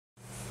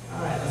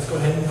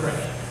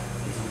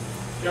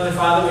Heavenly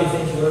Father, we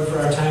thank you, Lord, for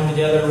our time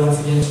together once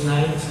again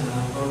tonight.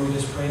 Lord, we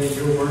just pray that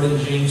your word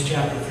in James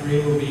chapter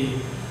 3 will be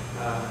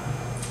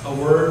a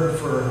word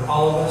for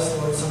all of us,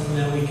 Lord, something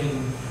that we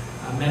can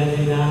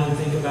meditate on and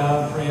think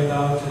about and pray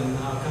about in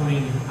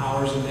coming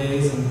hours and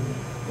days. And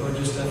Lord,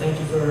 just thank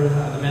you for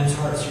the men's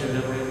hearts here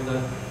that were able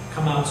to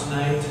come out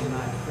tonight. And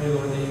I pray,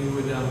 Lord, that you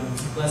would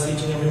bless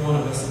each and every one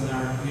of us in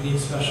our unique,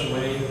 special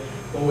way,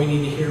 what we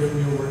need to hear from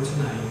your word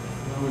tonight.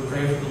 Lord, we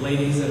pray for the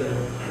ladies that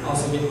are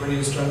also getting ready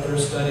to start their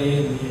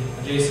study in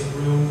the adjacent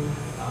room.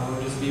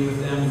 Lord, just be with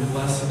them and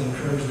bless and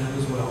encourage them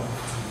as well.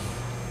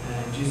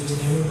 And in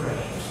Jesus' name we pray.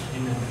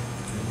 Amen.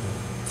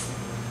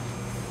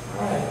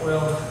 All right,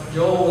 well,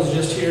 Joel was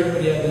just here,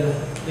 but he had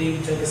to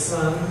leave to take his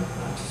son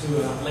to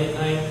a late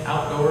night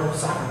outdoor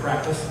soccer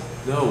practice.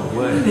 No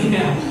way.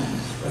 Yeah,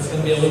 it's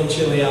going to be a little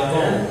chilly out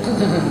there.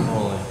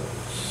 Holy.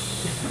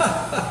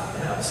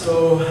 Yeah,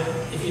 so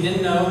if you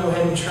didn't know, go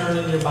ahead and turn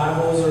in your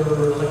Bibles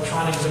or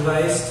electronic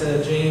device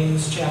to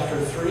James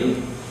chapter 3.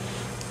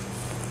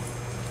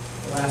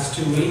 The last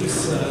 2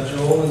 weeks,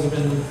 Joel has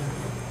been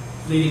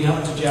leading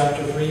up to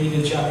chapter 3. He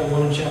did chapter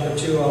 1 and chapter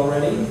 2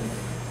 already.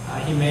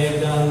 He may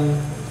have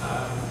done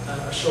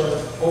a short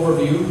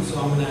overview, so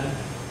I'm going to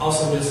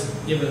also just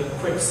give a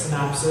quick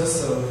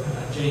synopsis of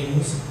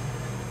James.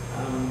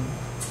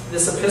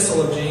 This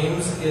epistle of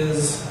James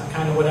is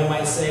kind of what I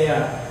might say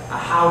a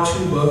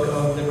how-to book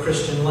of the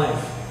Christian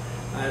life.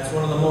 It's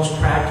one of the most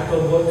practical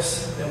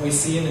books that we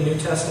see in the New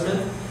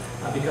Testament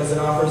because it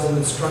offers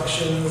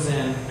instructions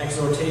and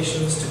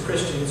exhortations to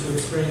Christians who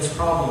experience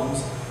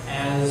problems,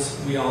 as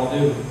we all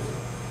do.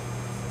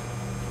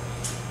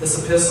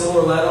 This epistle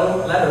or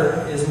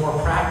letter is more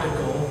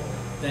practical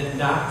than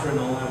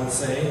doctrinal, I would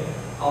say,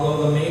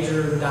 although the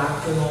major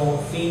doctrinal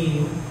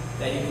theme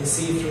that you can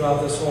see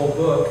throughout this whole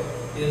book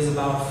is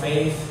about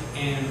faith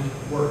and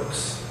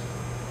works.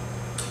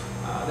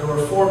 There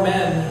were 4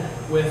 men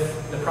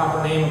with the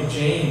proper name of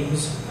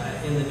James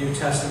in the New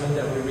Testament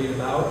that we read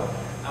about.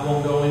 I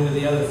won't go into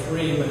the other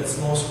 3, but it's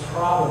most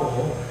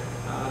probable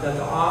that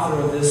the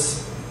author of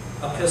this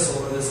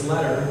epistle or this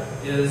letter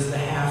is the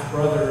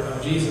half-brother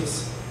of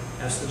Jesus.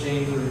 That's the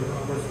James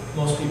where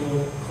most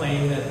people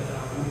claim that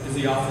is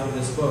the author of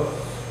this book.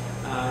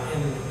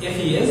 And if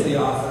he is the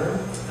author,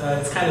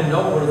 it's kind of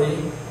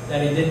noteworthy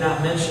that he did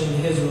not mention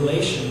his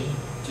relation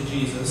to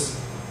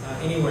Jesus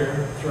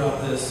anywhere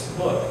throughout this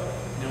book.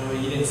 You know,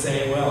 he didn't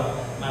say, well,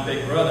 my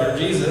big brother,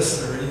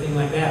 Jesus, or anything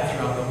like that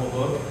throughout the whole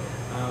book.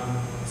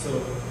 So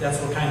that's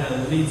what kind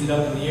of leads it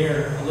up in the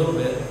air a little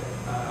bit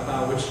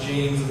about which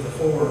James of the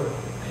 4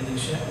 in the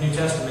New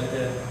Testament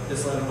that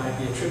this letter might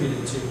be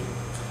attributed to.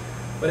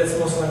 But it's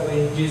most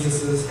likely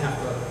Jesus'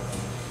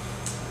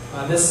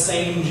 half-brother. This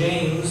same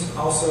James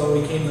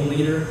also became the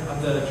leader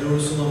of the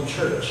Jerusalem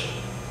church.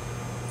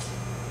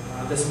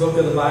 This book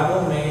of the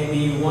Bible may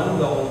be one of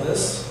the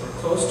oldest, or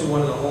close to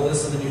one of the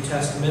oldest in the New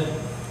Testament,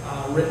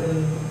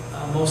 written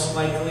most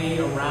likely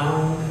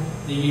around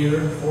the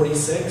year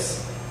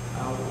 46.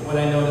 What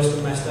I noticed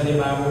in my study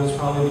Bible was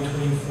probably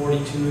between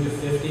 42 to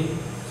 50,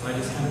 so I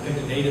just kind of picked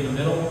a date in the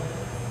middle.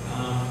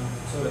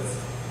 So it's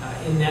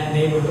in that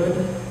neighborhood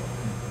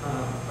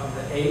of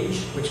the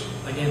age, which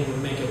again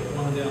would make it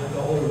one of the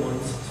older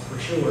ones for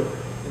sure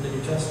in the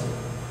New Testament.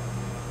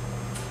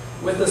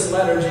 With this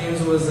letter,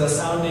 James was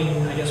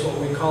sounding, I guess, what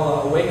we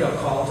call a wake-up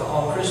call to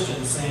all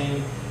Christians,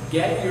 saying,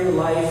 get your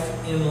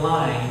life in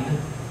line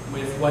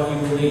with what you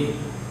believe.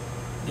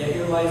 Get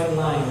your life in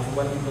line with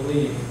what you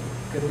believe.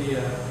 Could be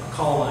a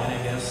call line,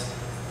 I guess,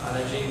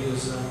 that James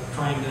was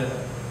trying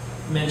to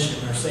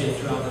mention or say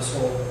throughout this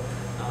whole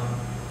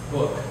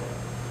book.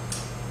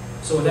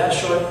 So with that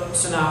short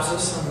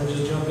synopsis, I'm going to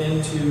just jump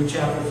into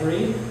chapter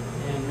 3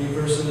 and read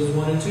verses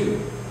 1 and 2.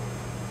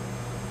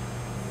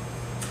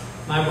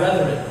 My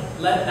brethren,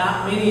 let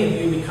not many of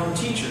you become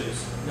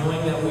teachers,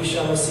 knowing that we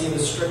shall receive a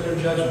stricter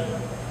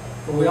judgment.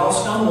 For we all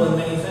stumble in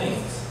many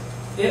things.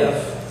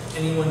 If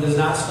anyone does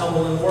not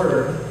stumble in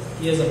word,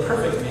 he is a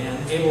perfect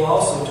man, able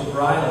also to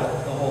bridle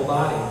the whole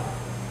body.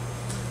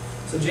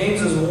 So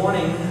James is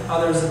warning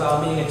others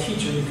about being a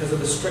teacher because of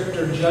the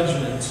stricter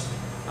judgment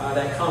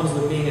that comes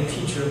with being a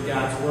teacher of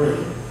God's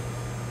Word.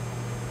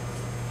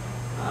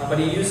 But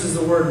he uses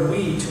the word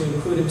we to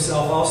include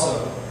himself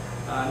also,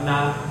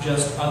 not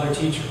just other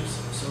teachers.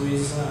 So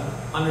he's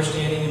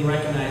understanding and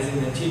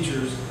recognizing that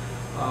teachers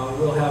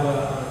will have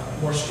a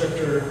more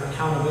stricter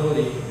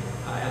accountability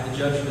at the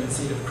judgment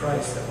seat of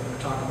Christ that we're going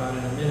to talk about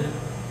in a minute.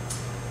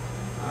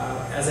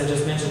 As I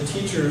just mentioned,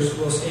 teachers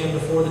will stand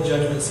before the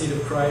judgment seat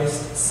of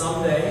Christ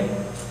someday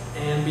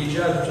and be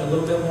judged a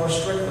little bit more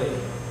strictly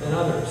than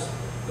others,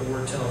 the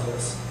Word tells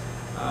us.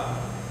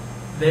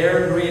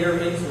 Their greater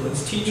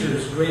influence,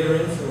 teachers' greater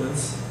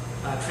influence,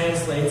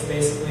 translates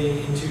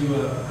basically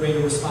into a greater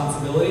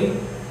responsibility.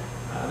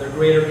 Their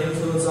greater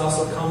influence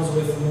also comes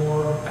with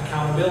more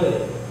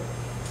accountability.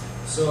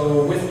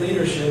 So with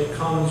leadership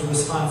comes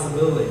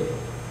responsibility,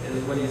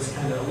 is what he's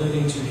kind of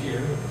alluding to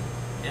here.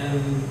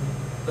 And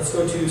let's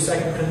go to 2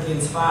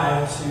 Corinthians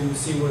 5 to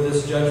see where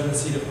this judgment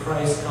seat of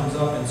Christ comes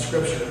up in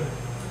Scripture.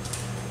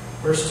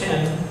 Verse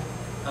 10,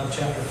 of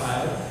chapter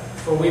 5.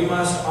 For we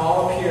must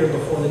all appear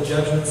before the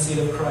judgment seat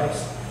of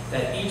Christ,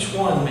 that each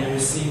one may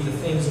receive the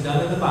things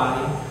done in the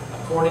body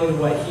according to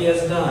what he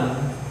has done,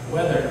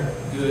 whether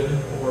good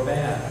or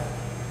bad.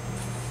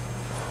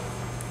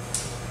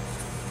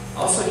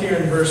 Also here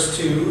in verse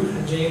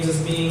 2, James is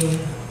being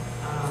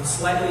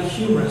slightly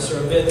humorous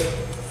or a bit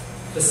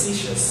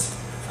facetious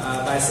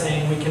by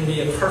saying we can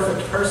be a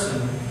perfect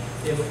person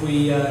if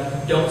we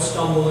don't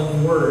stumble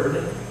in the Word,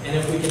 and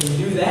if we can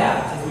do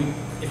that,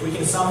 if we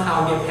can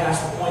somehow get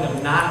past the point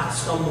of not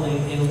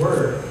stumbling in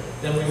Word,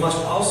 then we must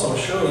also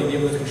surely be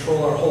able to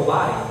control our whole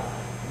body.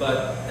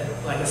 But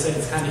like I said,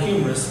 it's kind of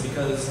humorous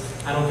because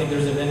I don't think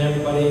there's been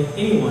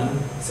anyone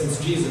since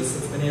Jesus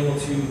that's been able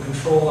to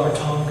control our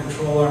tongue,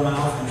 control our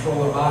mouth,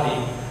 control our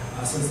body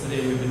since the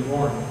day we've been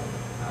born.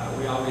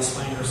 We always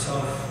find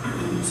ourselves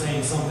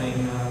saying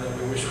something that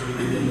we wish we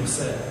didn't have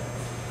said.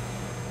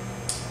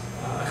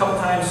 A couple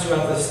times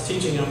throughout this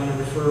teaching, I'm going to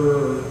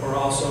refer or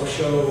also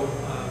show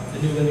the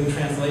New Living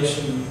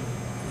Translation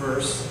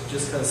verse,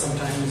 just because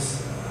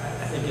sometimes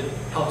I think it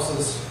helps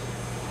us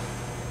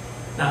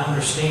not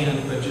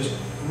understand, but just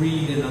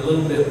read in a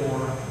little bit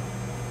more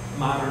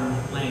modern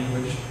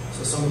language.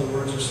 So some of the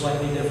words are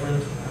slightly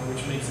different,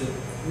 which makes it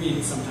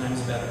read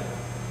sometimes better.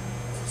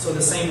 So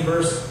the same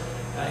verse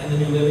in the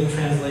New Living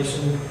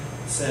Translation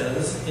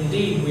says,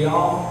 "Indeed, we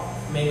all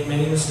make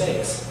many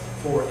mistakes.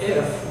 For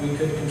if we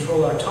could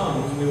control our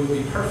tongues, we would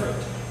be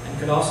perfect, and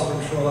could also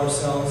control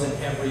ourselves in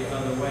every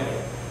other way."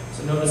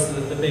 So notice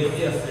the big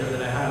if there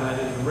that I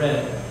highlighted in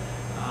red.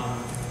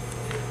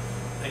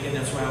 Again,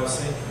 that's why I was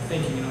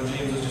thinking,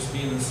 James was just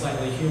being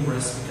slightly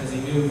humorous because he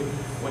knew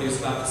what he was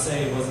about to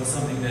say wasn't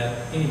something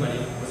that anybody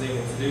was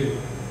able to do.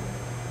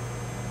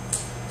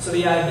 So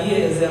the idea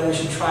is that we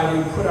should try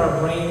to put our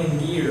brain in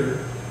gear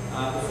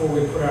before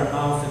we put our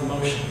mouth in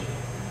motion.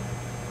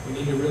 We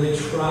need to really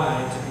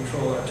try to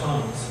control our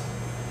tongues.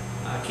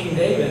 King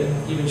David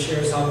even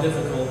shares how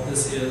difficult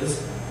this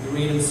is. We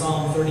read in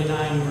Psalm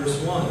 39, verse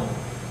 1,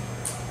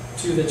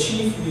 "To the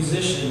chief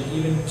musician,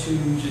 even to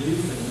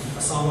Jeduthun,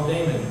 a psalm of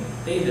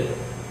David,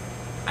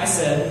 I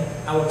said,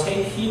 I will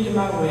take heed to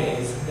my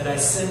ways, that I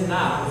sin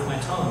not with my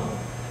tongue.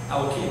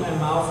 I will keep my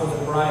mouth with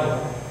a bridle,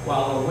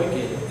 while the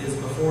wicked is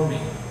before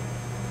me."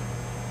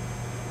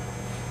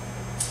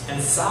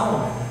 And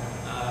Solomon,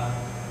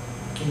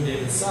 King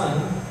David's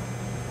son,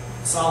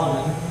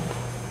 Solomon,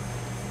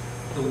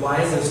 the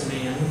wisest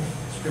man,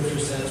 Scripture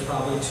says,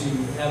 probably to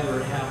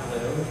ever have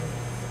lived,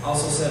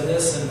 also said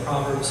this in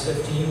Proverbs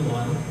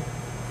 15:1,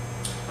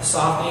 "A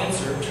soft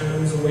answer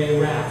turns away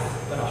wrath,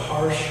 but a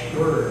harsh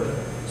word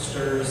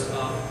stirs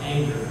up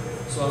anger."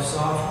 So a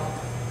soft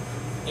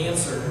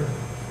answer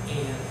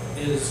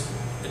is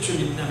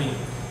attributed,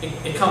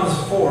 it comes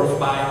forth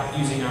by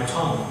using our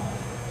tongue.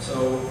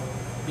 So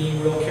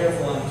being real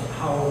careful on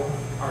how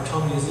our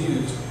tongue is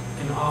used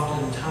can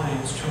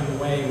oftentimes turn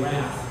away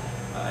wrath.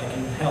 It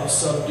can help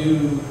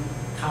subdue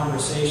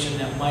conversation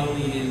that might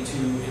lead into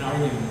an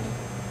argument.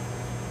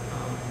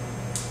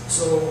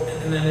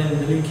 And then in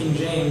the New King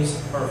James,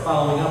 or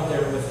following up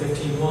there with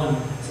 15:1,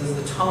 it says,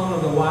 "The tongue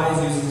of the wise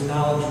uses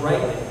knowledge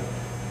rightly,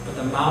 but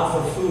the mouth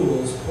of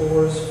fools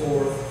pours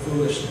forth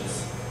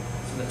foolishness."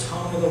 So the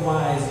tongue of the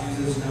wise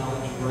uses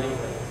knowledge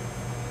rightly.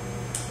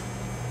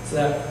 So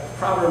that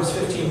Proverbs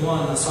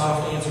 15:1, "A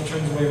soft answer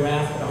turns away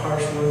wrath, but a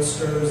harsh word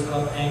stirs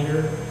up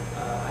anger."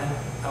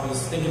 I was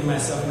thinking to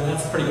myself,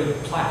 that's pretty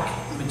good plaque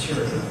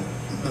material.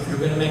 If you're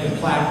going to make a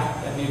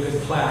plaque, that'd be a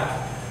good plaque.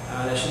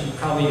 That should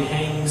probably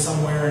hang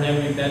somewhere in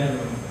every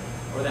bedroom,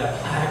 or that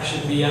plaque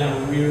should be on a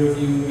rear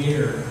view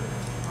mirror,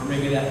 or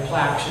maybe that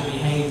plaque should be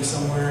hanging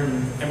somewhere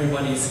in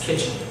everybody's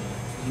kitchen.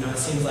 It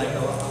seems like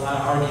a lot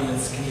of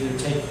arguments can either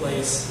take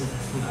place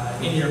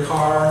in your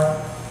car,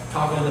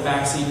 talking to the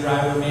backseat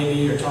driver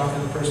maybe, or talking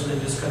to the person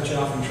that just cut you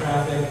off in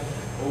traffic,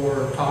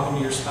 or talking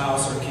to your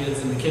spouse or kids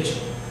in the kitchen.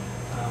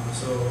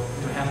 So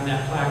having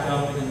that plaque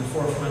up and in the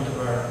forefront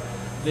of our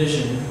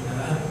vision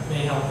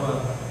may help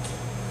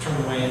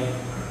turn away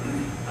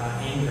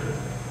anger.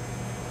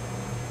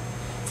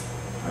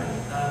 All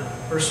right,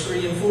 verse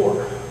 3 and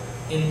 4.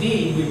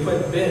 "Indeed, we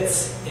put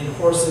bits in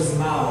horses'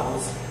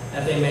 mouths,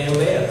 that they may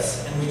obey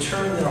us, and we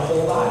turn their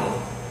whole body.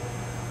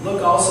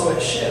 Look also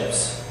at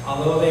ships.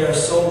 Although they are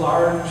so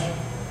large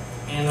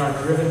and are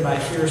driven by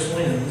fierce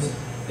winds,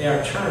 they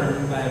are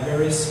turned by a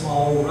very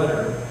small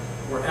rudder,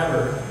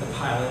 wherever the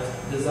pilot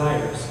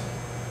desires."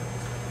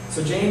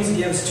 So James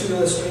gives two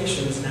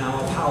illustrations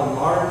now of how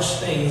large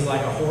things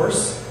like a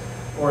horse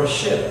or a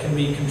ship can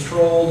be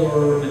controlled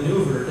or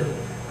maneuvered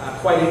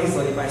quite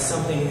easily by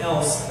something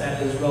else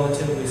that is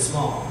relatively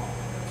small.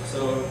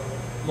 So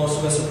most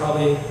of us are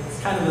probably, it's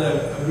kind of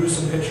a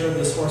gruesome picture of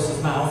this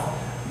horse's mouth,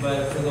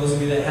 but for those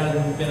of you that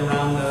haven't been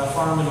around a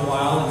farm in a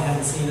while and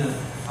haven't seen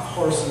a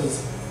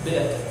horse's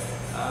bit,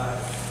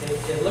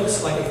 it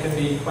looks like it could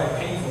be quite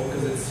painful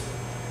because it's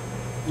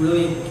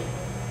really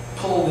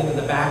pulled into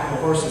the back of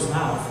a horse's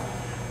mouth,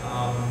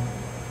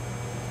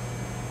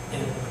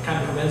 and it kind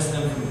of prevents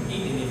them from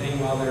eating anything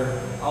while they're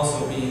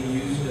also being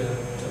used to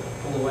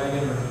pull a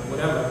wagon or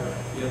whatever.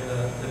 You have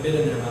the bit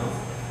in their mouth.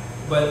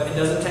 but it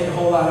doesn't take a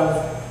whole lot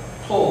of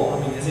pull. I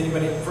mean, has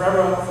anybody, for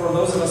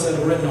those of us that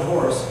have ridden a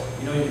horse,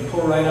 you know, you can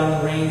pull right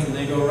on the reins and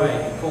they go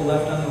right. You pull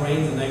left on the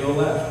reins and they go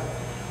left.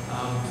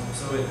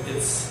 So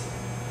it's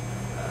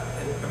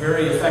a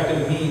very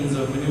effective means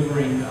of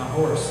maneuvering a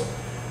horse.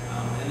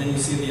 And then you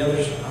see the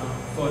other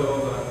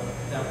photo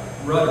of that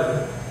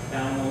rudder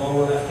down in the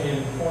lower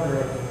left-hand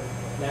corner.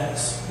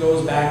 That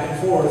goes back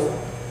and forth.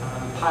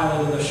 The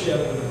pilot of the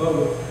ship or the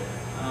boat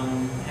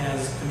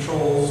has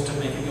controls to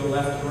make it go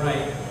left and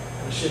right.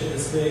 And the ship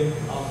is big,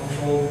 all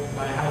controlled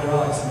by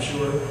hydraulics, I'm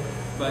sure.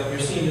 But you're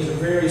seeing just a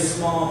very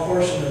small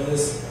portion of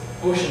this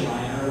ocean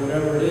liner, or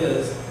whatever it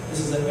is. This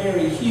is a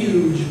very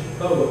huge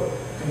boat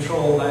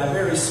controlled by a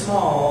very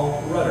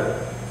small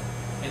rudder.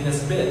 And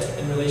this bit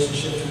in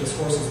relationship to this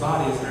horse's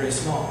body is very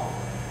small.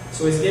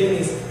 So he's giving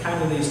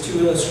these two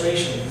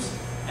illustrations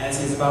as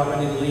he's about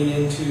ready to lead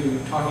into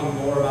talking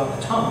more about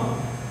the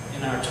tongue.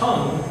 And our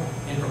tongue,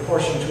 in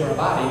proportion to our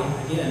body,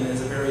 again,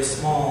 is a very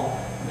small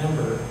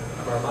member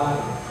of our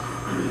body.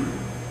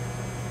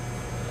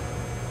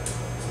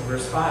 So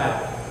verse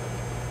 5.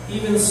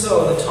 Even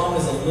so, the tongue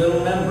is a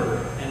little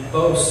member and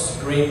boasts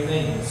great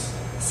things.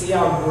 See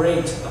how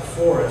great a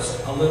forest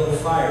a little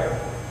fire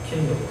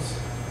kindles.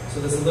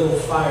 So this little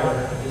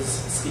fire is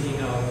speaking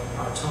of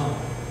our tongue.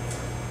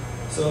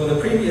 So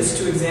the previous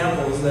two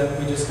examples that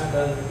we just got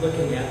done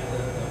looking at,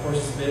 the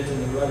horse's bit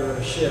and the rudder of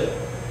a ship,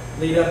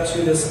 lead up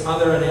to this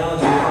other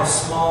analogy of how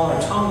small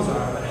our tongues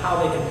are, but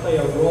how they can play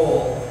a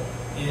role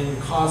in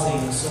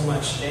causing so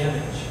much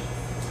damage.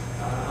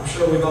 I'm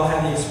sure we've all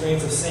had the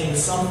experience of saying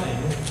something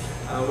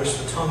which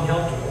the tongue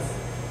helped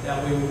with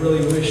that we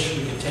really wish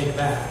we could take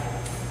back.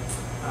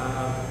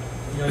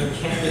 You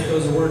can't get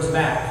those words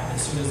back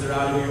as soon as they're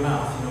out of your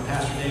mouth.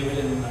 Pastor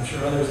David and I'm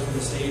sure others from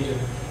the stage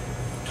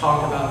have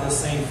talked about this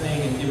same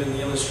thing and given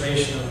the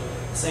illustration of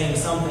saying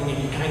something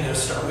and you kind of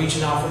start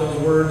reaching out for those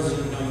words,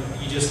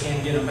 you just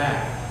can't get them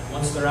back.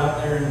 Once they're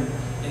out there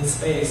in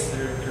space,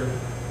 you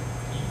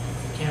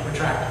can't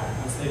retract them.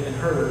 Once they've been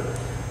heard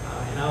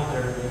and out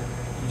there,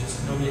 you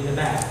just don't get them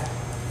back.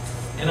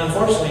 And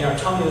unfortunately, our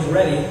tongue is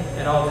ready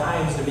at all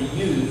times to be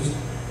used,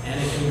 and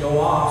it can go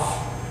off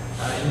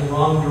in the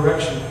wrong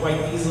direction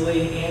quite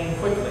easily and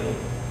quickly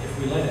if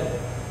we let it.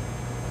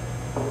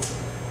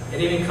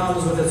 It even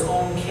comes with its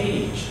own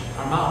cage,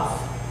 our mouth,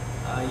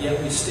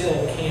 yet we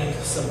still can't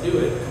subdue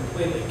it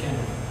completely, can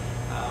we?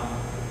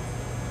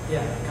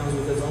 It comes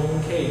with its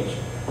own cage.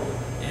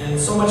 And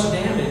so much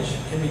damage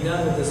can be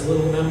done with this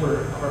little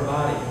member of our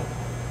body.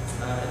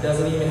 It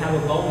doesn't even have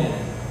a bone in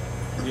it.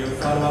 Have you ever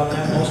thought about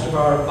that? Most of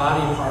our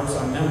body parts,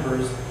 our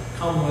members,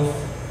 come with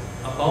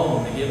a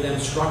bone to give them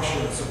structure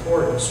and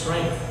support and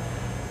strength.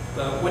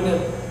 But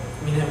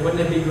wouldn't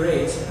it be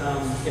great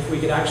if we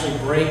could actually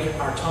break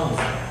our tongue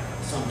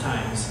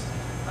sometimes?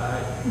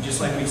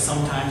 Just like we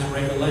sometimes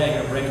break a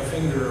leg or break a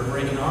finger or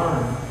break an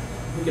arm.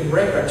 We can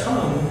break our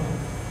tongue,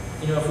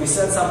 if we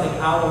said something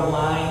out of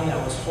line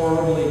that was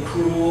horribly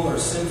cruel or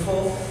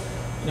sinful.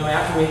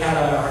 After we had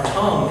our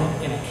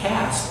tongue in a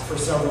cast for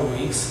several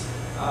weeks,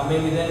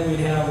 maybe then we'd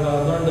have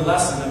learned a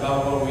lesson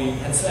about what we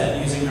had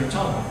said using our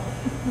tongue.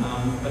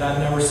 But I've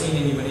never seen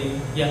anybody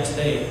yet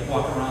today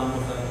walk around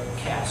with a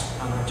cast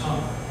on our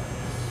tongue.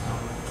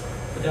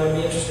 But that would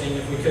be interesting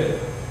if we could.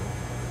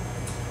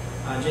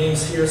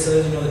 James here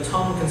says, the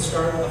tongue can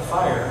start a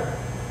fire.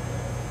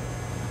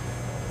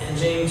 And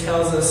James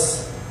tells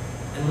us,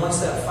 and once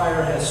that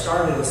fire has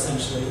started,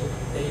 essentially,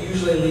 it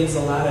usually leaves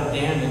a lot of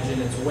damage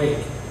in its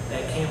wake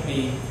that can't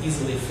be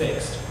easily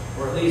fixed,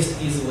 or at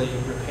least easily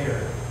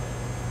repaired.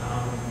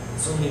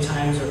 So many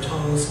times our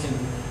tongues can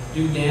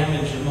do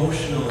damage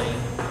emotionally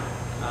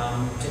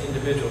to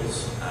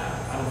individuals.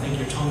 I don't think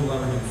your tongue will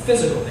ever do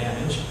physical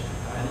damage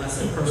unless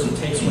that person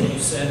takes what you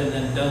said and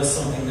then does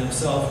something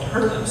themselves to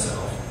hurt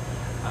themselves.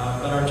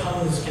 But our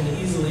tongues can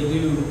easily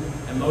do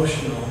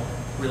emotional,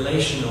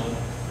 relational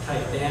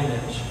type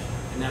damage.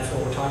 And that's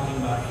what we're talking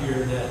about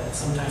here, that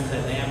sometimes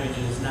that damage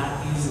is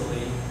not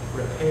easily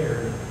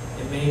repaired.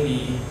 It may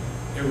be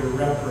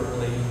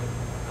irreparably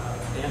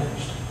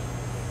damaged.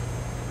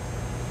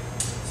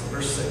 So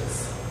verse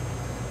 6.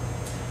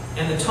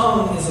 And the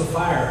tongue is a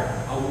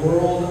fire, a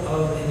world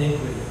of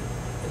iniquity.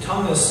 The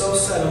tongue is so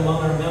set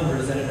among our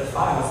members that it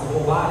defiles the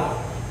whole body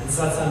and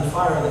sets on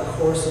fire the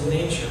course of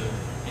nature,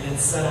 and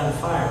it's set on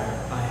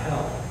fire by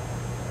hell.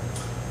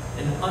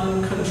 An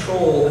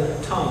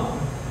uncontrolled tongue,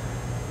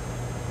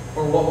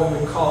 or what we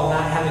would call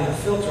not having a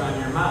filter on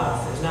your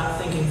mouth, is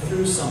not thinking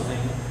through something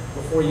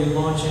before you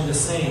launch into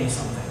saying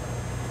something.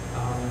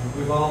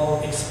 We've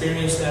all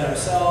experienced that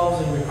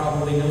ourselves, and we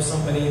probably know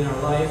somebody in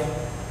our life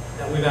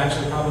that we've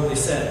actually probably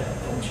said,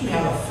 don't you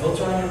have a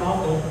filter on your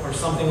mouth? Or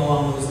something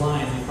along those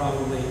lines. You've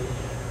probably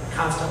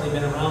constantly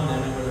been around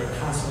them, and where they're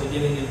constantly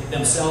getting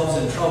themselves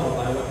in trouble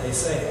by what they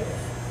say.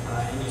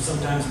 And you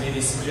sometimes maybe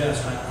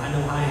suggest, I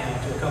know I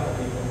have to a couple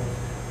people,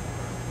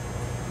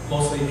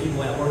 mostly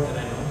people at work that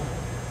I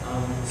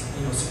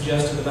know,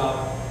 suggested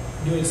about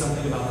doing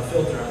something about the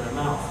filter on their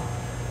mouth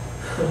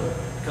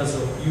because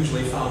of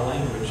usually foul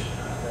language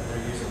that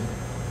they're using.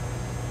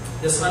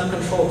 This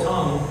uncontrolled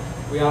tongue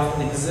we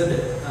often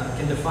exhibit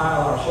can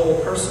defile our whole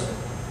person.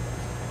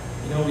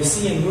 You know, we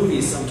see in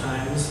movies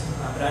sometimes,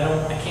 but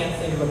I can't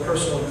think of a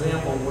personal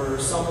example where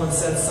someone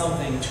said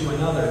something to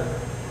another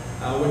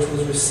which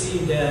was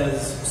received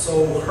as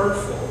so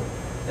hurtful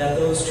that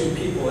those two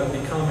people have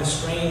become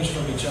estranged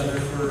from each other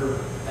for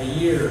a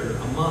year,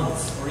 a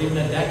month, or even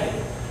a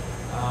decade.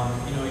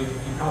 You know, you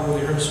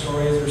probably heard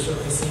stories or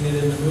certainly seen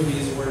it in the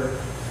movies where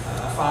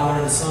a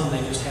father and son,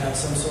 they just have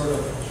some sort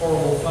of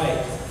horrible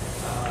fight.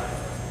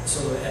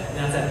 So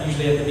that's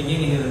usually at the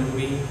beginning of the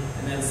movie,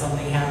 and then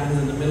something happens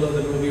in the middle of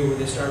the movie where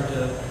they start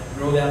to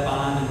grow that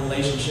bond and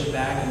relationship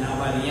back, and now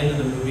by the end of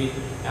the movie,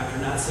 after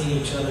not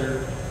seeing each other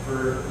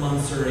for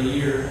months or a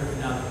year,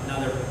 now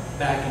they're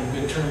back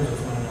in good terms with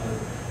one another.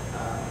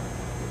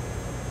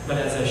 But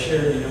as I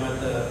shared, you know, at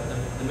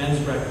the men's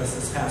breakfast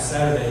this past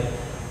Saturday,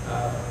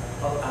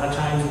 a lot of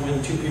times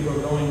when two people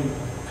are going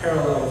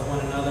parallel with one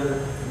another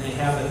and they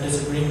have a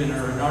disagreement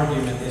or an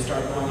argument, they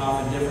start going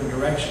off in different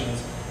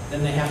directions,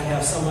 then they have to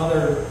have some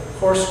other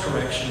course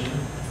correction,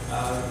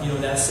 you know,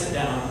 that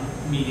sit-down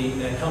meeting,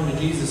 that come to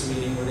Jesus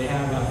meeting, where they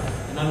have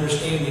an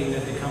understanding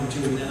that they come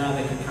to, and then now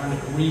they can kind of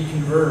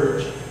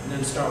reconverge and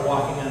then start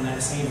walking on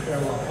that same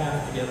parallel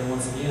path together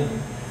once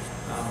again.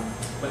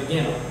 But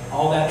again,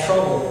 all that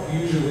trouble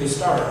usually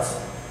starts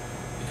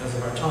because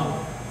of our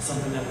tongue,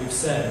 something that we've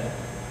said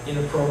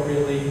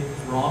inappropriately,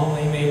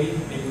 wrongly maybe.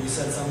 Maybe we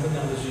said something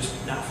that was just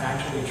not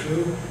factually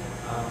true.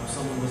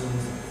 Someone was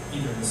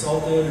either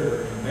insulted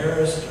or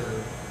embarrassed,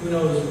 or who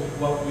knows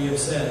what we have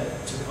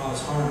said to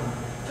cause harm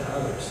to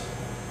others.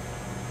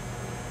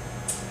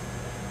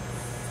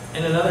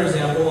 And another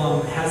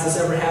example, has this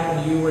ever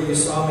happened to you where you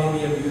saw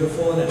maybe a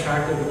beautiful and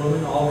attractive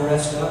woman all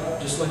dressed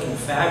up, just looking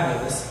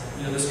fabulous?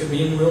 You know, this could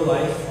be in real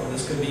life, or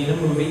this could be in a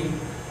movie.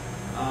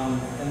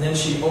 And then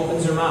she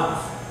opens her mouth.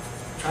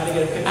 Try to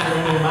get a picture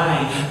in your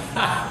mind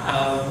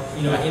of,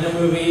 you know, in a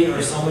movie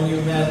or someone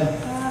you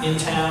met in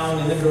town,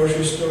 in the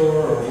grocery store,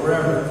 or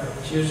wherever.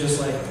 She was just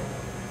like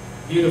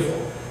beautiful.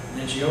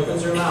 And then she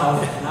opens her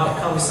mouth, and out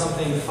comes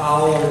something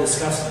foul or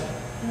disgusting.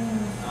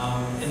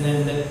 And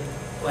then,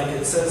 like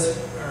it says,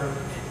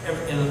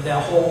 and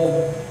that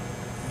whole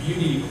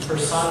beauty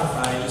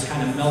personified just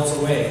kind of melts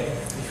away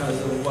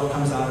because of what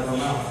comes out of her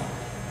mouth.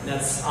 And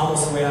that's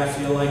almost the way I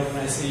feel like when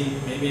I see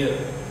maybe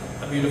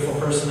a beautiful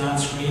person on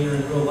screen or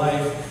in real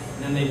life,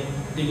 and then they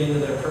dig into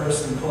their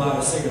purse and pull out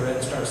a cigarette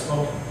and start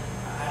smoking.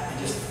 I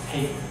just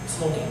hate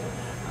smoking.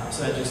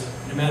 So I just,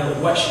 no matter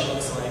what she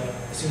looks like,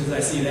 as soon as I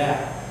see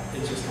that,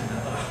 it's just kind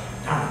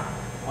of, darn,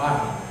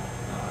 why?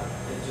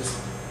 It just,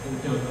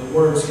 you know, the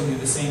words can do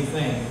the same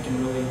thing. It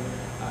can really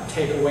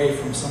take away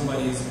from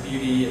somebody's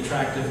beauty,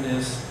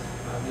 attractiveness,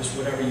 just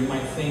whatever you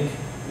might think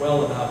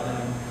well about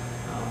them.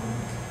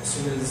 As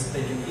soon as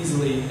they can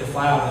easily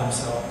defile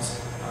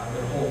themselves,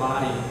 their whole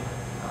body,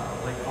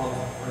 like Paul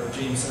or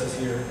James says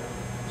here,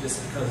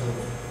 just because of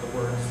the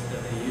words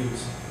that they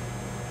use.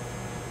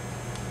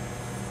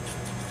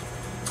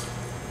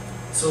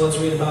 So let's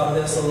read about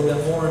this a little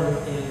bit more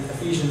in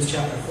Ephesians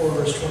chapter 4,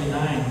 verse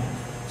 29. It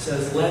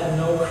says, "Let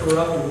no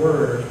corrupt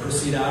word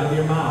proceed out of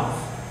your mouth,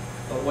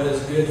 but what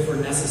is good for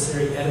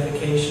necessary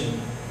edification,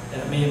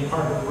 that it may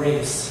impart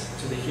grace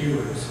to the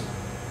hearers."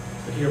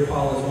 So here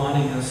Paul is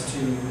wanting us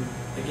to,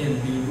 again,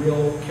 be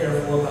real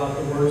careful about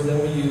the words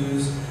that we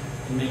use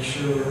and make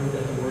sure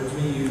that the words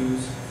we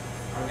use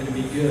are going to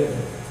be good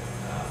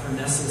for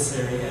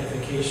necessary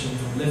edification,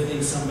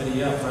 lifting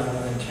somebody up rather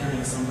than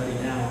tearing somebody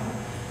down,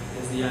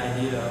 is the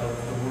idea of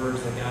the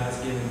words that God has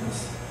given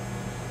us.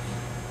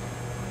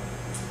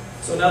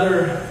 So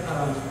another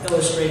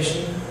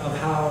illustration of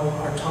how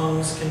our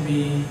tongues can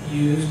be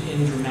used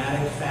in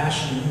dramatic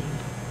fashion,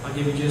 I'll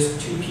give you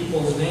just two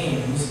people's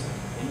names,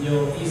 and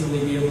you'll easily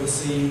be able to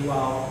see,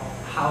 well,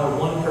 how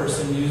one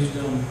person used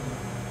them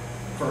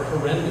for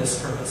horrendous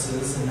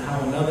purposes and how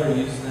another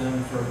used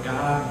them for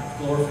God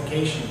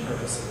glorification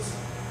purposes.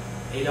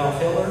 Adolf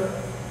Hitler,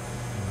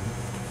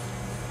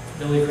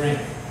 Billy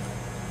Graham.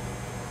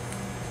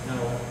 Now,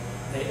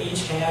 they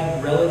each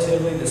had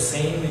relatively the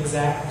same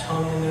exact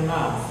tongue in their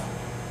mouth.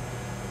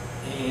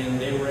 And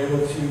they were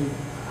able to,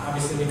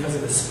 obviously because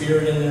of the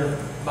spirit in their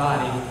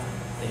body,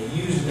 they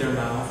used their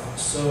mouth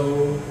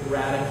so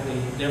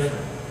radically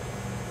different.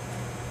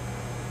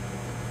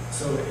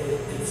 So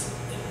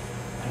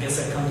I guess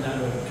that comes down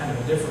to kind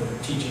of a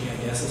different teaching,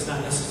 I guess. It's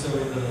not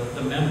necessarily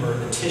the member,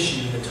 the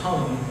tissue, the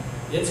tongue.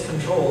 It's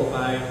controlled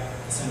by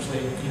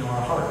essentially, you know,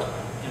 our heart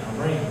and our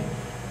brain.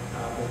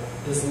 But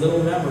this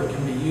little member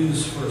can be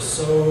used for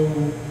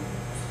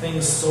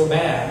things so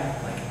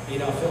bad, like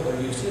Adolf Hitler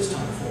used his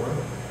tongue for,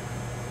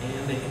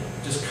 and they can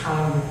just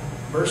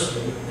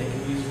conversely, they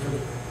can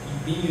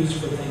be used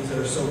for things that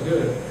are so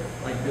good,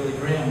 like Billy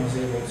Graham was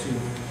able to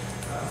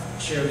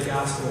share the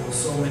gospel with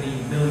so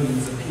many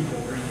millions of people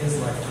during his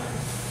lifetime.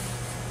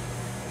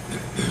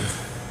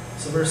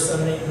 So verse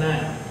 7, 8, and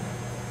 9.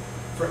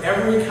 "For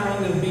every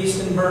kind of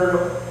beast and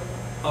bird,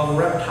 of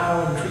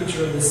reptile and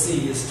creature of the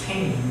sea is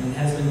tamed and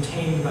has been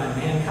tamed by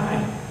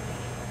mankind.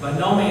 But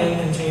no man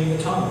can tame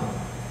the tongue.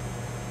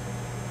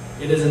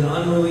 It is an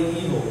unruly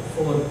evil,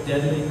 full of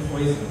deadly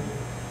poison.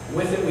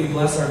 With it we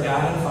bless our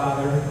God and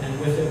Father, and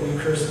with it we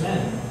curse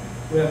men,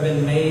 who have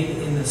been made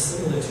in the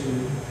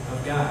similitude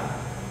of God.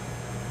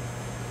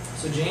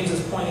 So James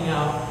is pointing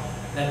out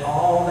that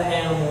all the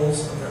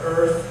animals of the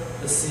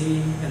earth, the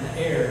sea, and the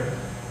air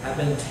have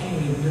been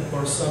tamed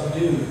or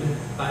subdued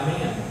by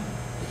man.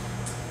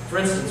 For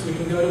instance, we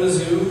can go to a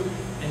zoo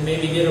and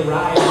maybe get a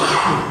ride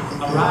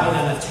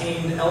on a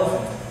tamed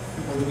elephant.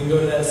 Or we can go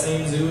to that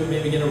same zoo and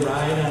maybe get a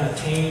ride on a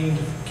tamed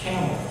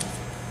camel.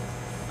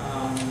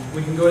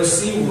 We can go to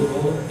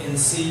SeaWorld and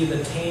see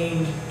the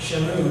tamed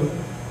shamu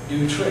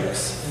do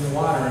tricks in the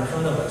water in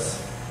front of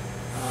us.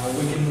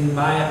 We can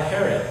buy a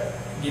parrot,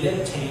 get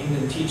it tamed,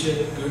 and teach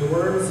it good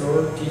words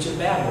or teach it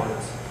bad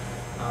words.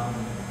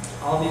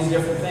 All these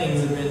different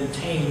things have been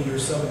tamed or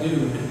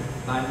subdued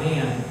by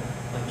man,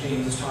 like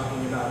James is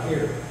talking about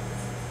here.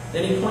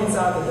 Then he points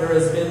out that there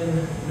has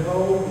been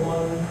no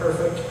one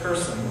perfect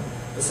person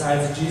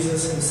besides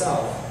Jesus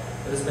himself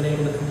that has been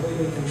able to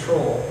completely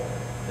control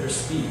their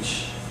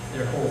speech,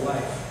 their whole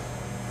life.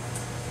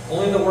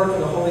 Only the work of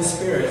the Holy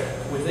Spirit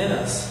within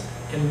us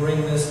can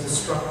bring this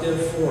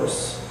destructive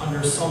force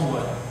under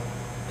somewhat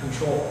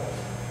control.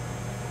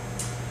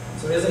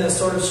 So isn't it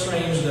sort of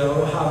strange,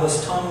 though, how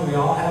this tongue we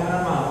all have in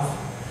our mouth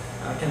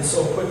can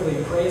so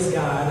quickly praise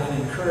God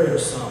and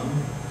encourage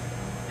some,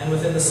 and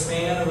within the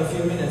span of a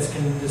few minutes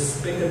can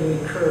despicably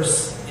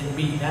curse and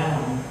beat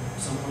down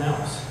someone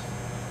else?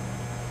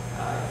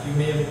 You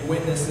may have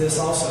witnessed this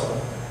also,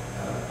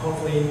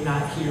 hopefully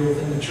not here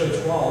within the church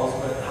walls,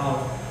 but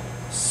how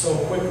so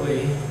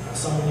quickly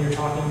someone you're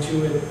talking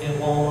to at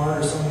Walmart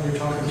or someone you're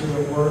talking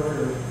to at work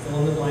or fill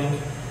in the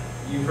blank,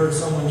 you've heard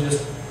someone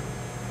just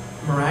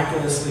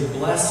miraculously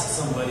bless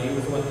somebody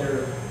with what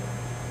they're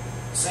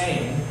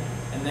saying,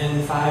 and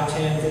then 5,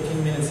 10,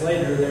 15 minutes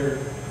later they're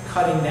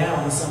cutting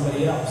down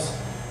somebody else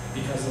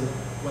because of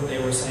what they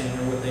were saying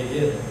or what they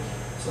did.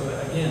 So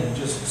again,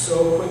 just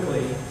so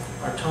quickly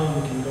our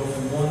tongue can go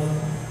from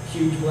one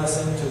huge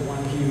blessing to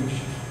one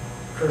huge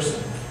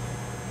cursing.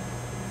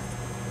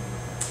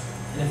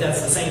 And if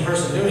that's the same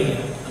person doing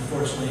it,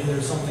 unfortunately,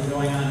 there's something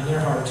going on in their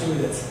heart too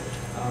that's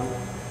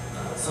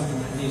something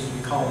that needs to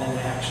be called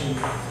into action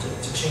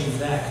to change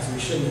that, because we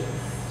shouldn't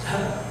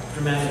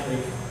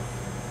dramatically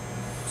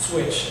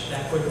switch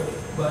that quickly.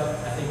 But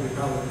I think we've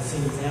probably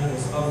seen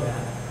examples of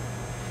that.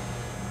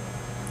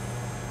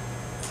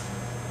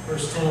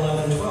 Verse 10,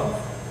 11, and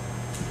 12.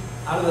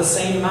 Out of the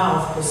same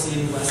mouth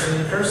proceed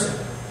blessing and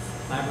cursing.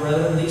 My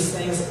brethren, these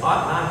things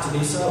ought not to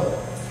be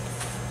so.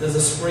 Does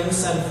a spring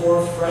send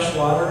forth fresh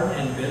water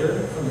and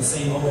bitter from the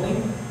same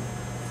opening?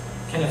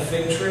 Can a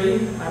fig tree,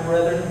 my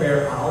brethren,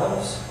 bear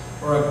olives,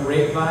 or a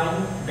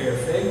grapevine bear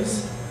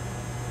figs?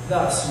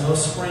 Thus, no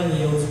spring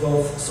yields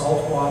both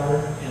salt water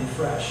and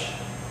fresh.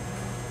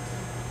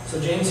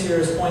 So James here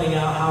is pointing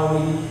out how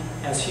we,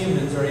 as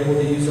humans, are able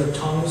to use our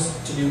tongues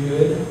to do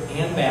good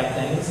and bad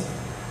things,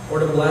 or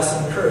to bless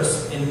and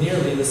curse in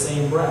nearly the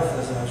same breath,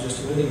 as I was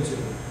just alluding to.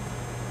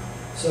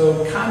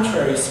 So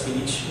contrary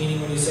speech, meaning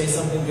when you say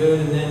something good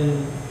and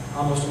then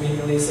almost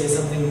immediately say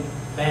something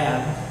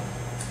bad,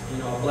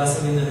 a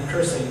blessing and then a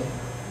cursing,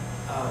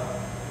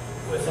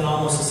 within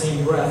almost the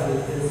same breath,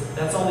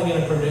 that's only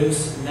going to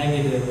produce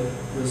negative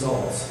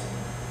results.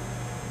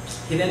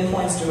 He then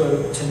points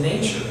to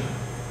nature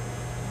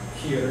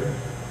here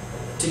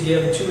to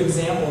give 2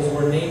 examples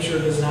where nature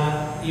does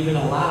not even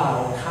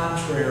allow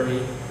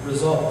contrary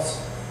results.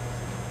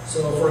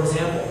 So, for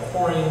example,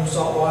 pouring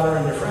salt water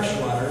into fresh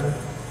water,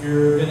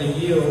 you're going to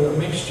yield a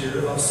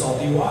mixture of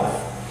salty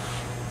water.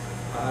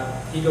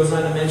 He goes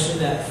on to mention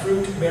that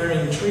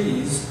fruit-bearing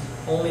trees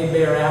only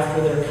bear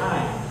after their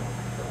kind,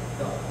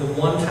 the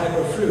one type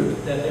of fruit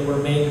that they were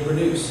made to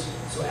produce.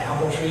 So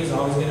apple trees are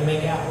always going to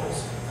make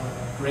apples.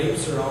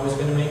 Grapes are always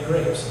going to make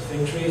grapes. A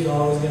fig tree is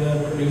always going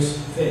to produce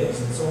figs,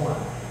 and so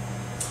on.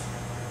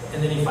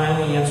 And then he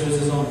finally answers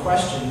his own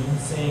question,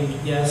 saying,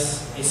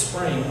 yes, a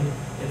spring,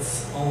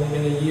 it's only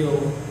going to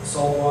yield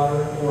salt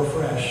water or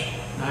fresh,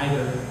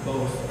 neither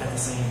both at the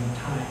same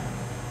time.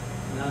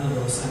 None of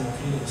those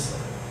simultaneously.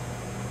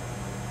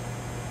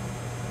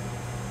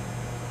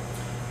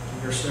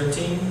 Verse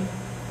 13,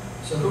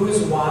 so who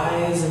is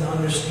wise and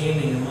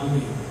understanding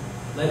among you?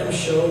 Let him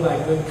show by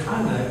good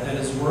conduct that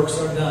his works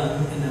are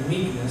done in the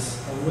meekness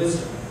of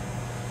wisdom.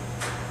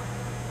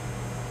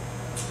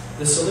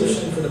 The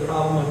solution for the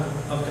problem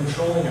of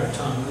controlling our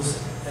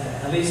tongues,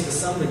 at least to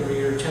some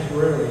degree or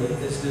temporarily,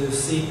 is to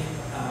seek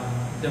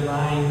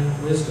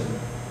divine wisdom.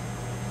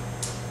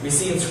 We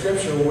see in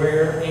Scripture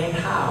where and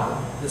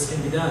how this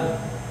can be done.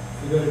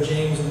 If we go to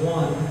James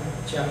 1,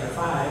 chapter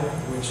 5,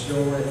 which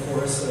Joel read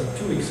for us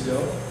 2 weeks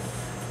ago,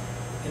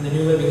 in the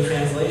New Living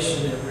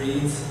Translation it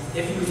reads,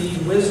 if you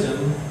need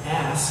wisdom,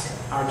 ask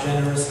our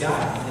generous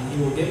God, and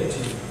He will give it to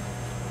you.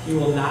 He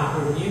will not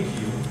rebuke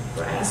you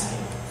for asking.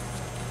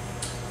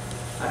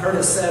 I've heard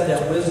it said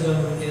that wisdom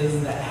is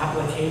the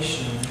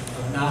application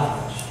of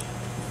knowledge.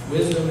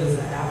 Wisdom is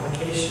the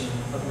application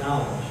of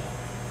knowledge.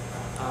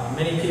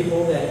 Many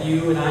people that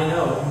you and I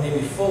know may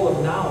be full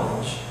of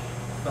knowledge,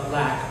 but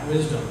lack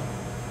wisdom.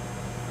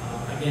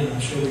 again,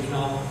 I'm sure we can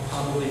all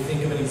probably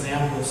think of an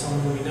example of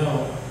someone we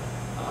know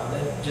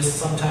that just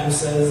sometimes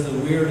says the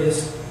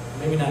weirdest,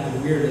 maybe not the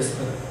weirdest,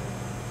 but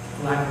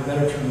for lack of a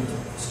better term,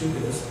 the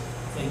stupidest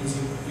things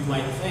you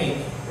might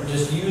think, or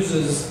just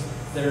uses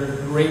their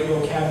great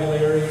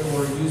vocabulary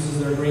or uses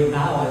their great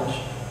knowledge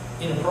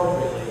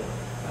inappropriately.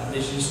 They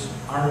just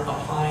aren't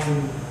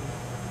applying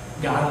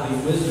godly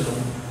wisdom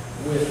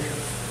with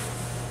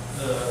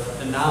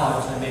the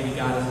knowledge that maybe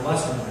God has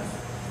blessed them with.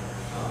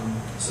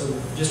 So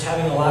just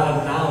having a lot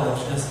of knowledge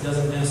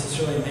doesn't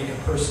necessarily make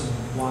a person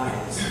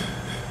wise.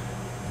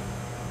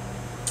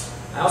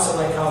 I also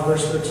like how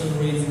verse 13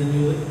 reads in the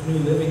New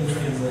Living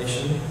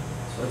Translation.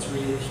 So let's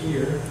read it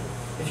here.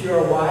 If you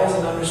are wise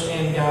and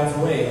understand God's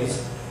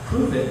ways,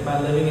 prove it by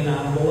living an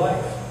honorable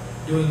life,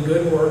 doing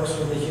good works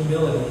with the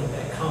humility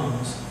that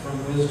comes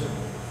from wisdom.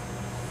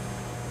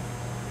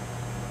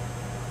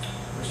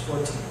 Verse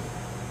 14.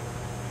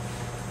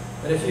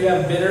 But if you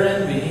have bitter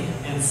envy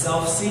and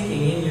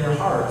self-seeking in your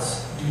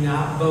hearts, do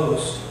not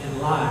boast and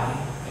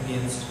lie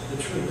against the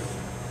truth.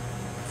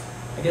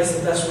 I guess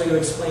the best way to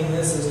explain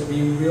this is to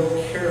be real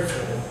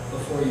careful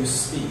before you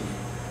speak.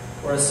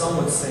 Or as some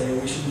would say,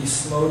 we should be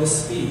slow to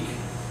speak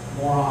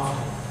more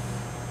often.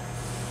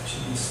 We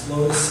should be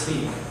slow to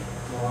speak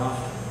more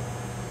often.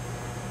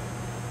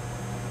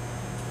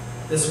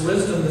 This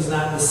wisdom does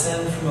not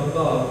descend from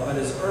above, but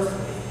is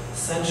earthly,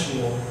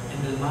 sensual,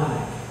 and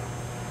demonic.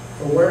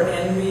 For where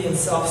envy and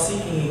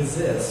self-seeking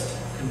exist,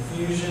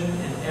 confusion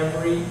and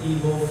every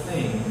evil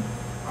thing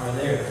are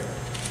there.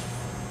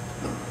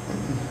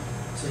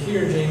 So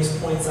here James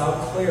points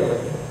out clearly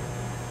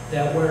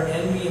that where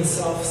envy and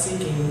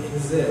self-seeking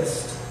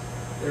exist,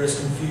 there is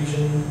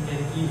confusion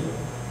and evil.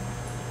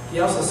 He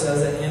also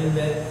says that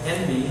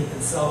envy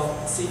and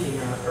self-seeking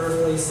are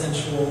earthly,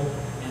 sensual,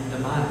 and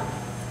demonic.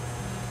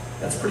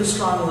 That's pretty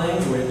strong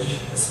language,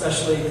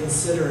 especially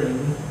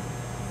considering,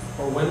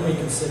 or when we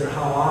consider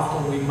how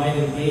often we might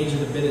engage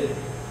in a bit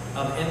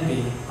of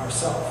envy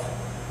ourselves.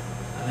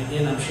 And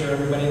again, I'm sure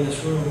everybody in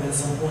this room at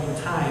some point in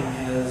time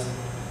has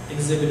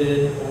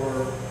exhibited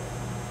or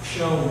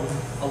shown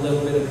a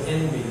little bit of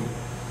envy.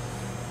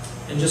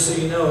 And just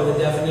so you know, the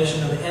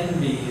definition of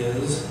envy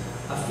is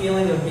a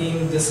feeling of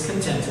being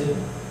discontented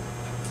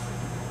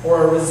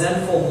or a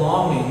resentful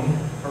longing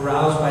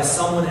aroused by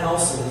someone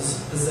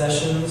else's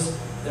possessions,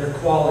 their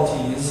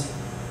qualities,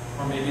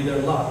 or maybe their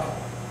luck.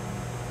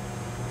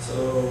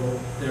 So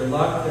their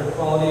luck, their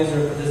qualities,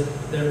 or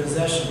their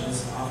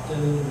possessions.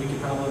 Often we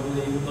could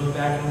probably look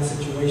back on a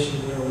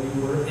situation where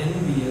we were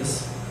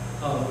envious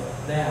of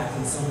that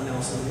in someone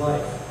else's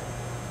life.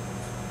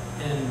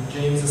 And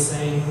James is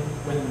saying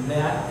when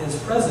that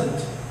is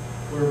present,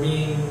 we're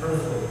being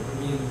earthly,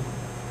 we're being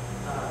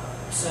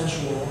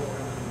sensual,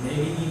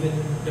 maybe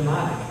even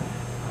demonic.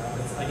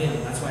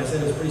 Again, that's why I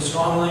said it was pretty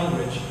strong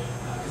language,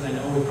 because I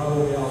know we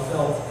probably all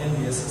felt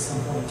envious at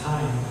some point in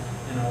time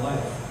in our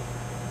life.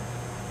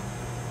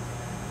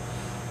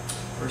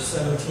 Verse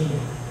 17.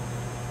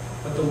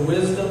 But the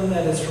wisdom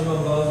that is from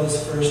above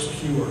is first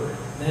pure,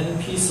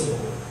 then peaceable,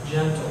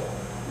 gentle,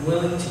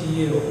 willing to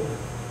yield,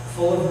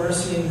 full of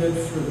mercy and good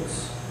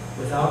fruits,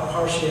 without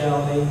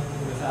partiality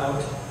and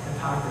without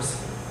hypocrisy.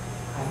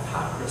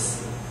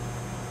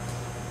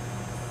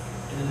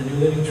 And in the New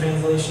Living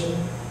Translation,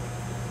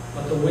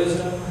 but the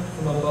wisdom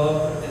from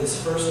above is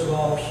first of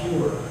all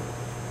pure.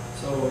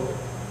 So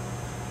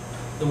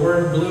the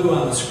word blue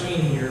on the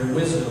screen here,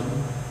 wisdom,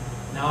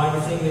 now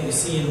everything that you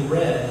see in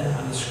red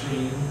on the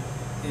screen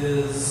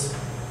is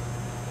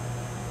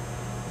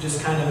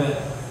just kind of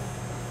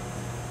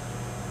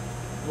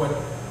what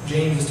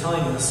James is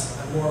telling us,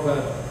 more of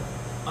a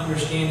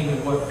understanding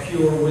of what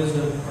pure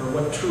wisdom or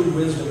what true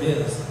wisdom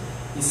is.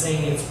 He's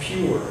saying it's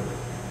pure.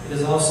 It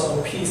is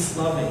also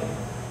peace-loving.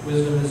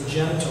 Wisdom is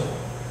gentle.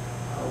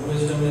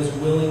 Wisdom is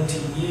willing to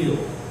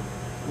yield.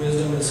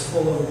 Wisdom is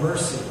full of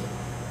mercy.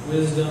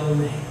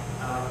 Wisdom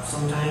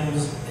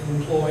sometimes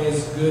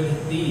employs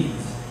good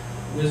deeds.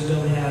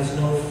 Wisdom has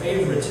no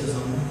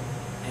favoritism,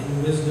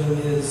 and wisdom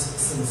is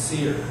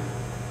sincere.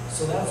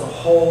 So that's a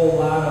whole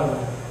lot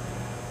of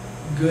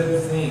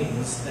good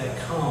things that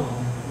come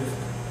with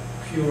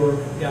pure,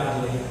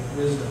 godly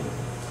wisdom.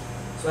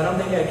 So I don't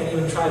think I can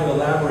even try to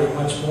elaborate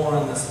much more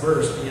on this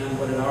verse beyond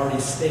what it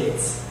already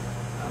states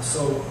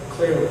so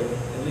clearly,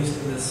 at least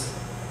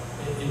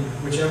in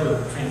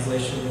whichever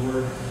translation of the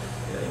word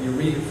you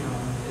read it from.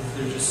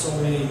 There's just so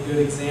many good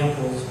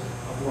examples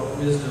of what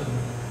wisdom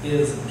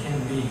is and can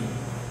be.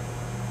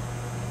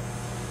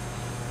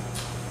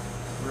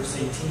 Verse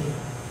 18.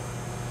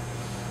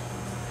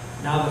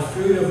 Now the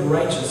fruit of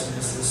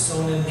righteousness is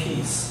sown in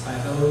peace by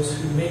those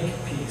who make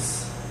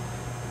peace.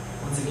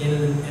 Once again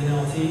in the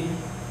NLT,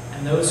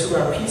 and those who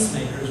are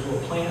peacemakers will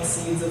plant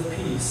seeds of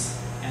peace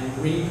and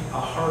reap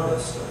a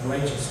harvest of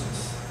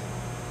righteousness.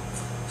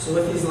 So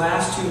with these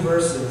last two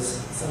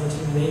verses, 17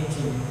 and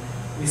 18,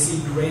 we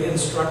see great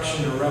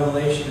instruction or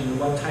revelation in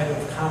what type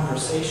of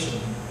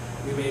conversation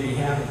we may be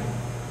having.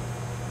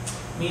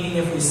 Meaning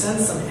if we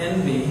sense some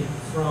envy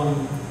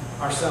from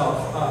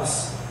ourselves,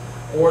 us,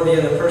 or the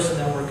other person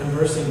that we're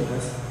conversing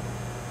with,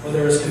 or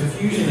there is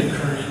confusion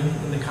occurring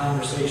in the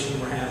conversation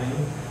we're having,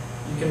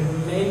 you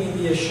can maybe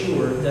be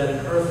assured that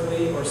an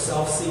earthly or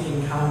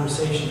self-seeking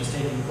conversation is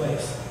taking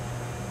place.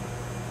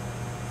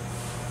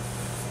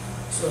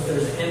 So if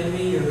there's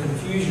envy or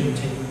confusion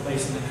taking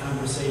place in the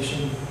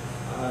conversation,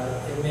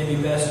 it may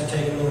be best to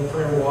take a little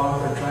prayer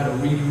walk or try to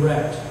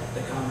redirect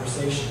the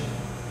conversation.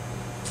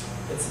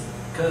 It's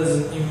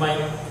because you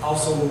might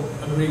also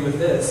agree with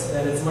this,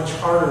 that it's much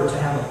harder to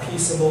have a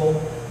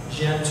peaceable,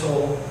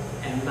 gentle,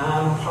 and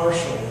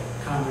non-partial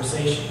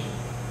conversation.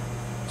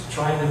 To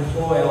try and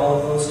employ all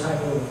of those type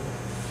of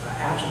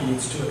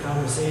attributes to a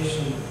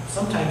conversation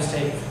sometimes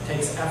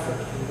takes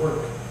effort and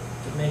work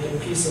to make it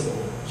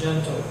peaceable,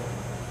 gentle,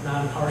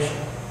 non-partial.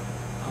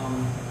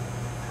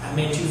 I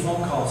made 2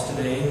 phone calls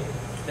today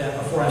that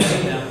before I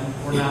made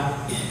them were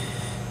not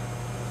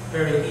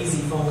very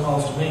easy phone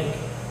calls to make.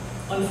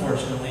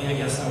 Unfortunately, I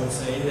guess I would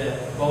say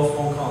that both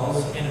phone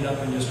calls ended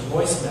up in just a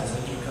voice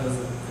message because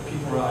the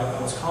people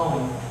I was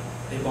calling,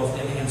 they both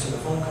didn't answer the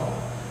phone call.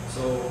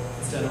 So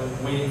instead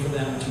of waiting for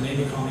them to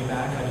maybe call me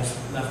back, I just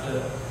left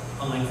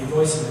a lengthy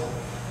voicemail.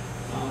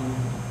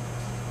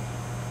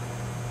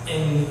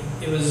 And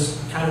it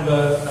was kind of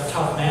a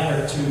tough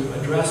matter to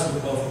address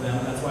with both of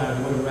them. That's why I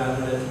would have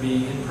rather it to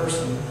be in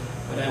person.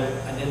 But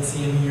I didn't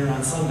see him here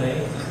on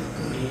Sunday,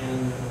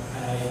 and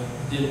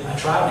I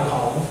tried to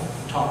call him,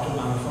 talk to him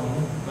on the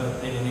phone,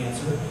 but they didn't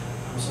answer.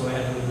 So I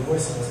had to leave a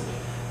voice message.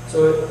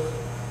 So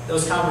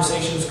those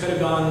conversations could have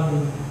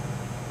gone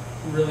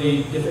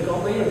really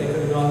difficultly, or they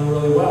could have gone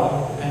really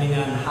well, depending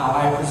on how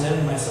I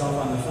presented myself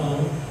on the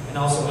phone, and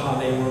also how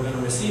they were going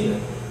to receive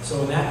it.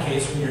 So in that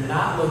case, when you're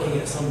not looking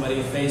at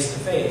somebody face to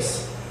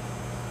face,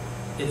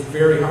 it's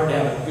very hard to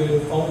have a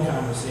good phone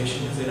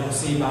conversation because they don't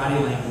see body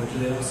language, or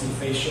they don't see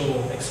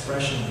facial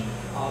expression.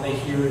 All they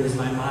hear is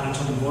my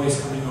monotone voice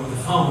coming over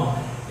the phone,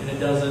 and it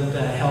doesn't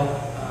help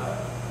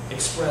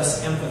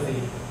express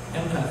empathy,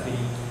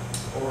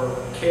 or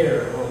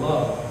care, or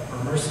love,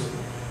 or mercy.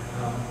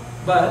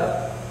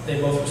 But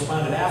they both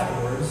responded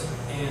afterwards,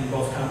 and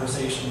both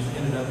conversations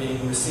ended up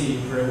being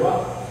received very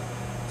well.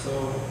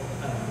 So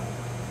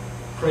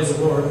praise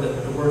the Lord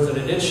that the words that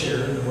I did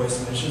share in the voice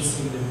messages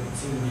seem to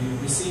be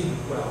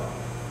received well.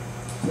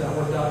 So that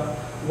worked out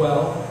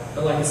well.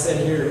 But like I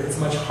said here, it's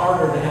much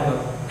harder to have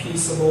a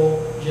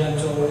peaceable,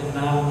 gentle, and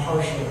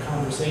non-partial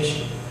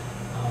conversation.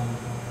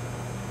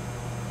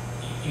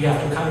 You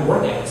have to kind of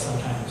work at it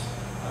sometimes.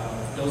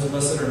 Those of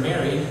us that are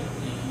married,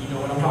 you know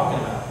what I'm talking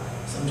about.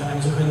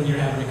 Sometimes when you're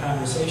having a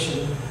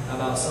conversation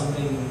about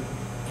something,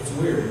 it's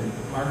weird.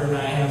 Margaret and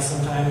I have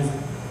sometimes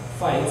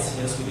fights.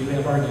 Yes, we do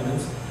have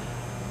arguments.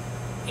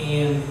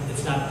 And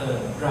it's not the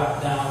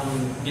drop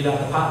down, get out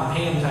the pot and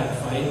pan type of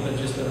fight, but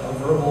just a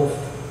verbal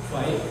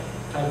fight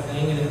type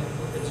thing. And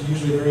it's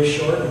usually very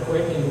short and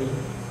quick, and we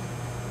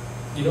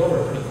get over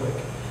it pretty quick.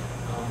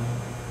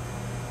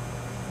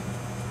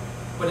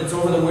 But it's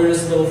over the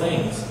weirdest little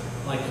things,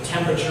 like the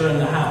temperature in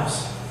the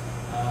house.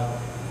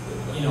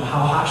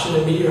 How hot should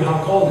it be, or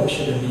how cold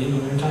should it be in the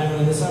wintertime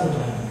and in the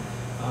summertime?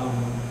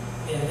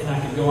 And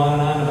I could go on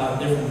and on about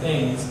different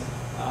things.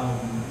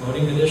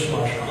 Loading the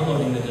dishwasher,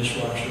 unloading the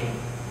dishwasher,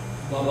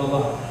 blah, blah,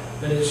 blah.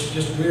 But it's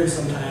just weird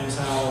sometimes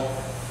how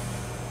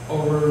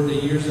over the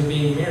years of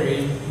being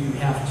married, you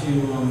have to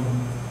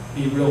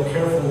be real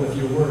careful with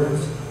your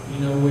words. You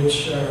know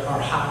which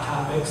are hot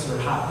topics or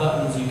hot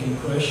buttons you can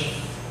push.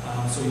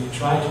 So you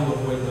try to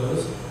avoid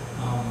those.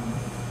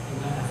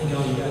 And I think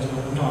all you guys know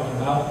what I'm talking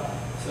about.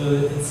 So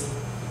it's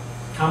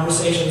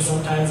conversation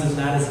sometimes is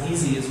not as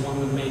easy as one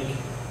would make,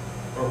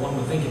 or one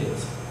would think it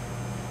is.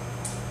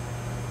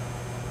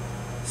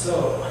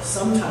 So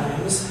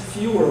sometimes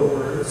fewer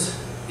words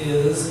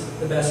is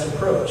the best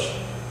approach,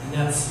 and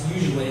that's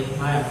usually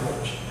my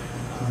approach.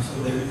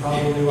 So they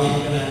probably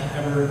aren't going to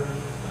ever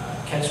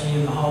catch me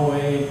in the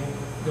hallway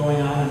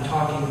going on and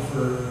talking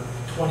for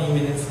 20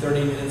 minutes,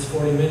 30 minutes,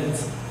 40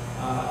 minutes.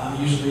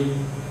 I'm usually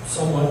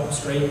somewhat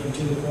straight and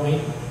to the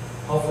point,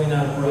 hopefully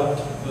not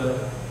abrupt,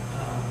 but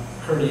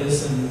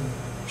courteous and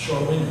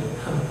short-winded.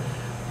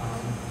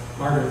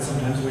 Margaret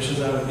sometimes wishes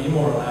I would be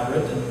more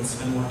elaborate and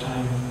spend more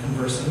time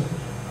conversing,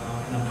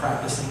 and I'm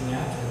practicing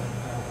that.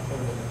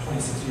 Over the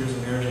 26 years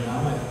of marriage and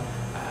now,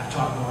 I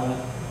talk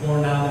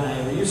more now than I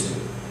ever used to.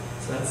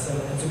 So that's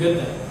a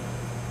good thing.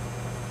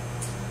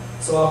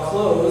 So I'll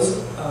close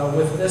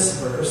with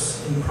this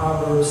verse in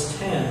Proverbs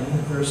 10,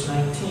 verse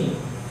 19.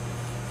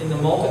 In the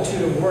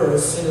multitude of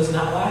words, sin is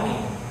not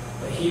lacking,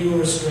 but he who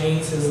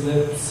restrains his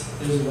lips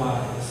is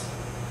wise.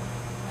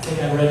 I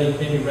think I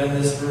maybe read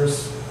this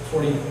verse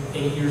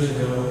 48 years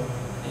ago,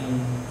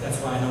 and that's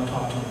why I don't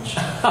talk too much.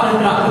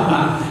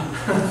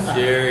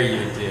 Sure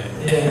you did.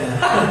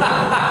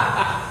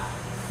 Yeah.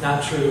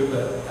 Not true,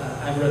 but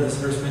I've read this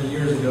verse many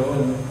years ago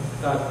and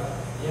thought,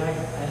 yeah,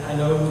 I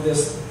know who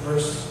this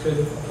verse could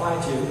apply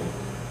to.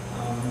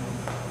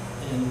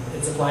 And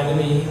it's applied to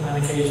me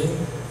on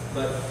occasion,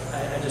 but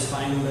I just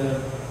find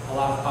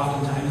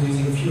oftentimes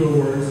using fewer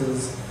words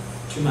is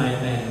to my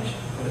advantage,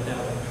 put it that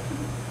way.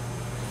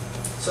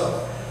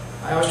 So,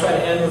 I always try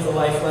to end with a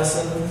life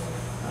lesson.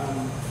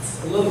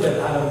 It's a little bit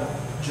out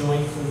of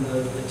joint from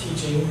the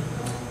teaching.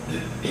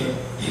 But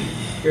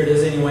here it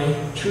is anyway.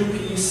 True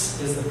peace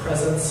is the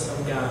presence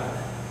of God.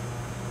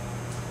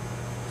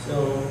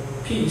 So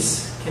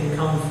peace can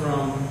come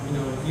from,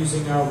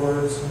 using our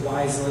words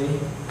wisely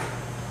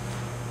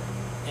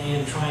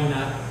and trying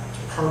not to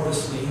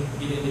purposely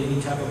get into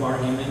any type of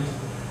argument.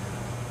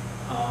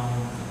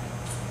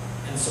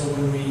 And so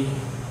when we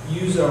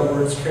use our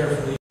words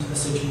carefully, a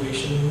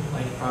situation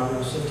like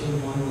Proverbs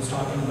 15:1 was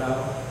talking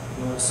about,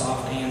 a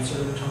soft answer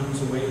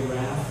turns away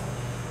wrath.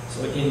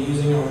 So again,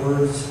 using our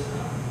words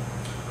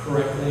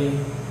correctly,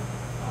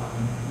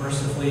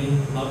 mercifully,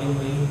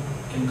 lovingly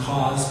can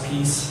cause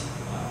peace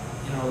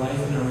in our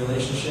life, in our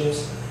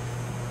relationships.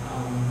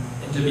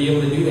 And to be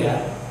able to do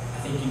that, I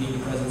think you need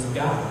the presence of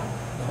God,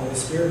 the Holy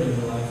Spirit in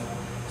your life.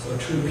 So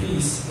true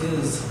peace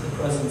is the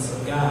presence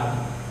of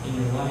God in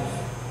your life.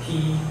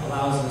 He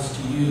allows us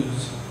to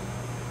use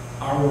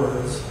our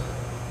words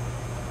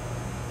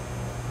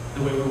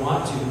the way we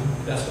want to,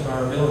 the best of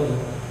our ability.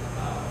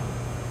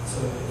 So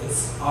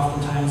it's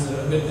oftentimes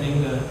a good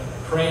thing to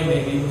pray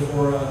maybe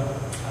before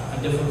a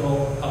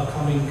difficult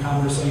upcoming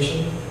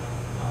conversation.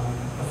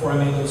 Before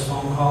I made those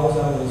phone calls,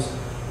 I was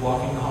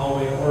walking the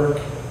hallway at work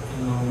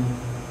and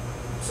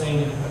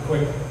saying a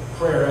quick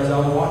prayer as I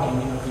was walking,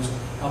 just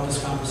help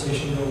this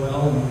conversation go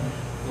well.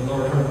 And the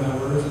Lord heard my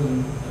words,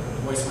 and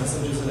the voice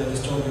messages that I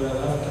just told you I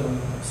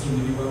left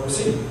seemed to be well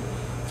received.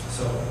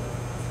 So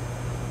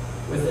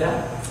with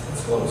that,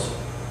 let's close.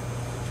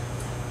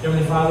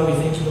 Heavenly Father, we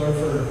thank you, Lord,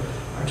 for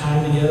our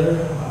time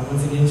together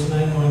once again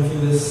tonight, going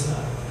through this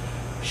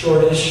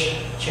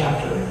shortish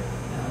chapter.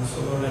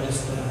 So, Lord, I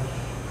just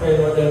pray,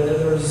 Lord, that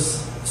there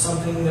was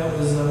something that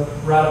was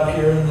brought up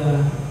here in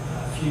the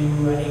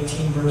few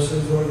 18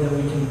 verses, Lord, that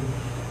we can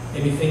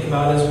maybe think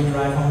about as we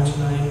drive home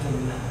tonight,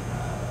 and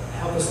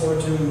help us,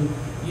 Lord, to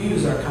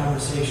use our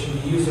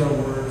conversation, to use our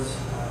words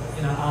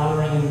in an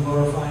honoring and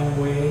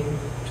glorifying way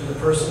to the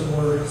person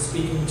we're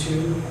speaking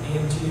to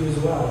and to you as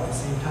well at the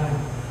same time.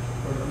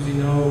 Lord, because we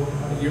know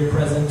you're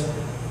present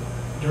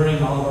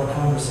during all of our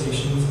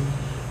conversations.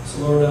 So,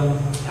 Lord,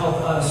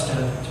 help us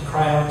to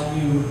cry out to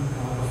you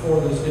before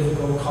those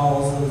difficult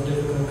calls, those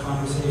difficult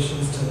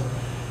conversations,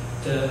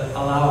 to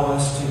allow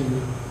us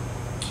to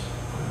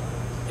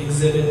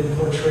exhibit and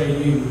portray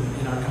you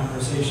in our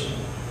conversation.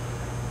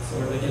 So,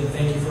 Lord, again,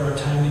 thank you for our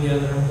time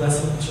together.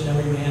 Bless each and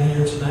every man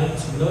here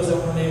tonight. And those that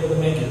weren't able to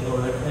make it,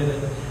 Lord, I pray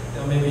that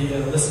they'll maybe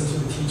listen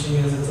to the teaching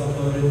as it's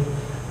uploaded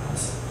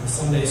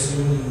someday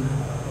soon, and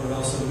Lord,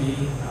 also be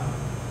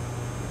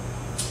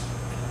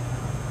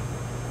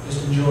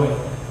just enjoy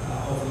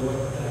hopefully what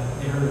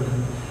they heard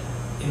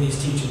in these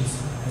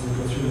teachings as we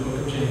go through the book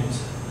of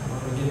James.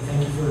 Lord, again,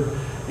 thank you for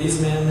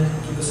these men.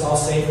 Keep us all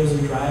safe as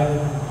we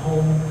drive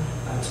home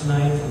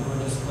tonight, and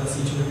Lord, just bless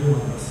each and every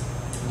one of us.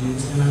 In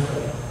Jesus' name I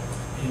pray.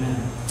 Amen.